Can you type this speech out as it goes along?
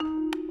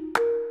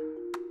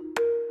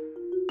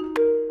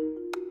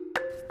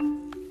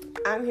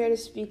I'm here to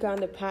speak on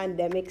the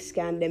pandemic,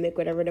 scandemic,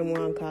 whatever they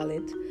want to call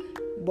it.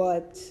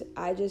 But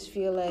I just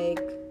feel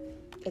like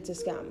it's a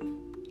scam.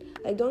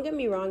 Like, don't get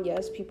me wrong,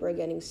 yes, people are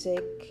getting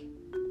sick.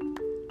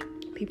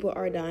 People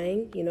are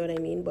dying, you know what I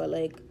mean? But,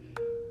 like,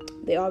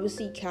 they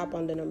obviously cap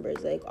on the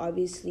numbers. Like,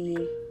 obviously,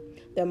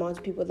 the amount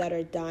of people that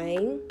are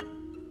dying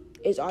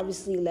is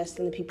obviously less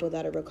than the people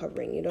that are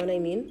recovering, you know what I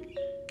mean?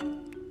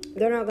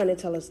 They're not going to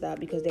tell us that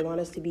because they want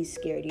us to be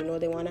scared, you know?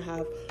 They want to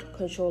have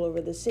control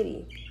over the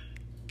city.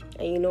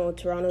 And, you know,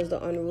 Toronto's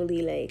the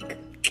unruly, like,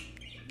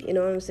 you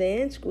know what I'm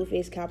saying?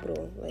 Screwface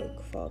capital.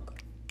 Like, fuck.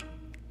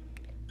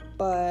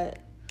 But,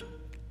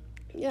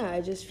 yeah,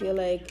 I just feel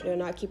like they're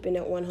not keeping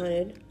it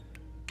 100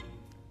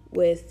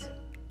 with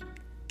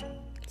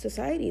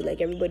society.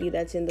 Like, everybody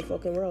that's in the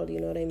fucking world, you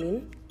know what I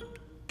mean?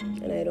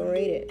 And I don't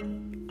rate it.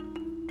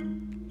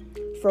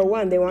 For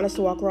one, they want us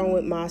to walk around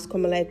with masks,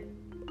 coming like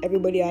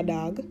everybody a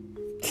dog.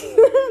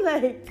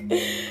 Like,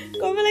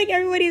 coming like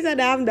everybody's a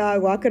damn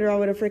dog, walking around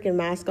with a freaking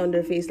mask on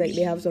their face like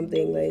they have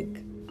something.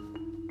 Like,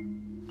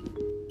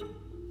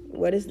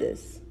 what is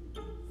this?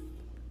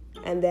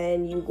 And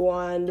then you go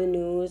on the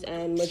news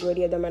and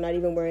majority of them are not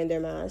even wearing their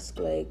mask.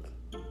 Like,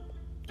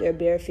 they're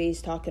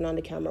barefaced talking on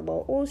the camera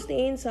about, oh,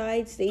 stay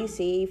inside, stay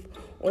safe,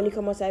 only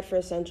come outside for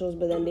essentials,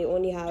 but then they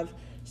only have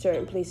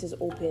certain places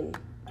open.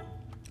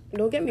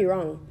 Don't get me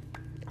wrong.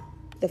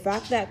 The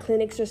fact that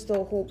clinics are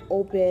still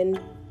open,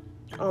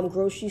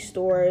 grocery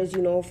stores,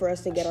 you know, for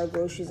us to get our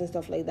groceries and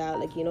stuff like that,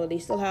 like, you know, they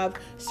still have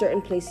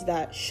certain places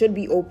that should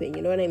be open,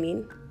 you know what I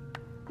mean?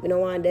 We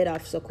don't want to dead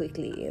off so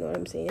quickly, you know what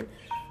I'm saying?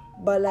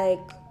 But, like,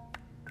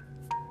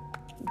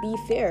 be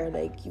fair.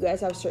 Like, you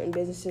guys have certain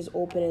businesses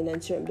open and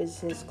then certain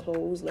businesses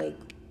close, like,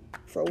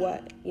 for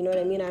what? You know what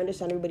I mean? I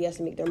understand everybody has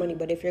to make their money,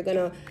 but if you're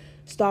gonna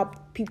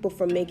stop people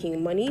from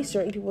making money,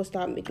 certain people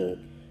stop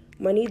making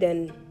money,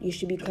 then you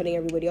should be cutting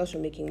everybody else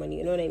from making money.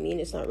 You know what I mean?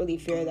 It's not really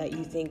fair that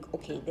you think,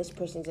 okay, this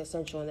person's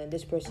essential and then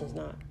this person's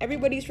not.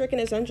 Everybody's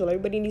freaking essential.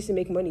 Everybody needs to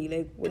make money.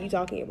 Like, what are you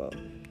talking about?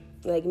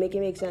 Like, make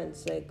it make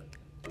sense. Like,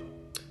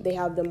 they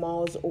have the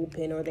malls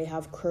open or they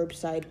have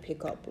curbside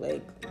pickup.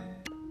 Like,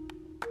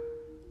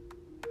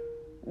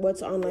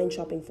 what's online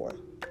shopping for?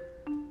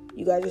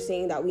 You guys are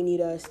saying that we need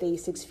to stay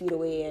 6 feet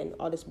away and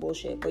all this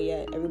bullshit, but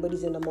yet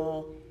everybody's in the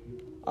mall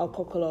all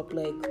cuckle up.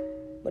 Like,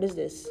 what is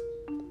this?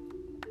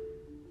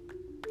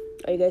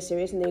 Are you guys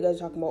serious? And then you guys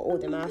are talking about, oh,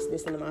 the mask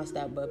this and the mask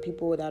that, but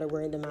people that are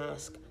wearing the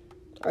mask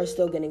are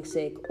still getting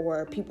sick,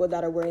 or people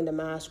that are wearing the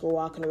mask or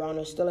walking around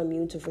are still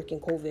immune to freaking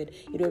COVID.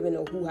 You don't even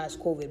know who has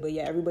COVID, but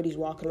yeah, everybody's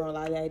walking around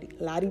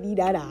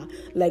la-di-di-da-da,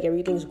 like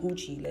everything's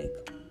Gucci.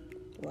 Like,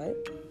 what?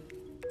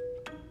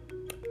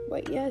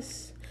 But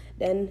yes,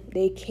 then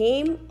they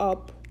came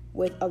up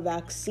with a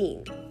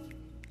vaccine.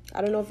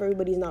 I don't know if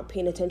everybody's not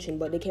paying attention,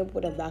 but they came up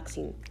with a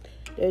vaccine.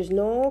 There's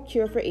no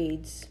cure for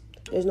AIDS.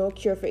 There's no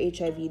cure for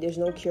HIV. There's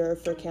no cure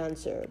for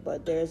cancer,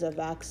 but there's a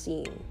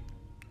vaccine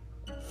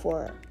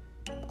for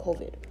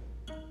COVID.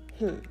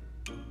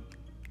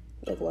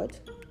 Like, what?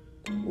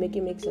 Make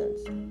it make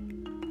sense.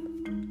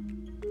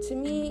 To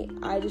me,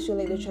 I just feel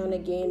like they're trying to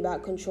gain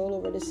back control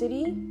over the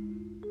city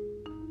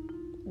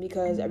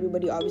because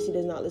everybody obviously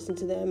does not listen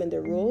to them and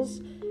their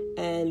rules,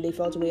 and they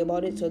felt a way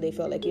about it, so they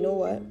felt like, you know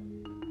what?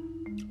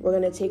 We're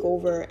going to take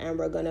over and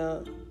we're going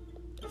to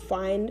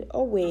find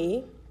a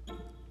way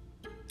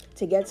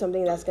to get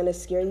something that's going to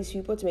scare these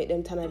people to make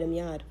them turn them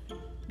yard,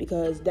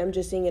 because them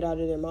just saying it out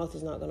of their mouth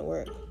is not going to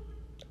work.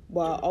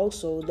 While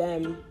also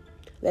them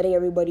letting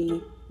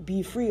everybody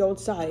be free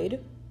outside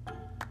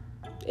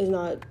is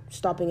not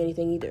stopping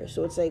anything either.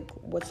 So it's like,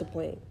 what's the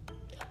point?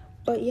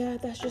 But yeah,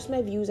 that's just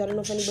my views. I don't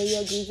know if anybody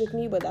agrees with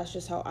me, but that's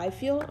just how I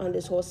feel on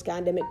this whole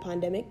scandemic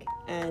pandemic,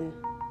 and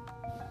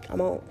I'm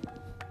out.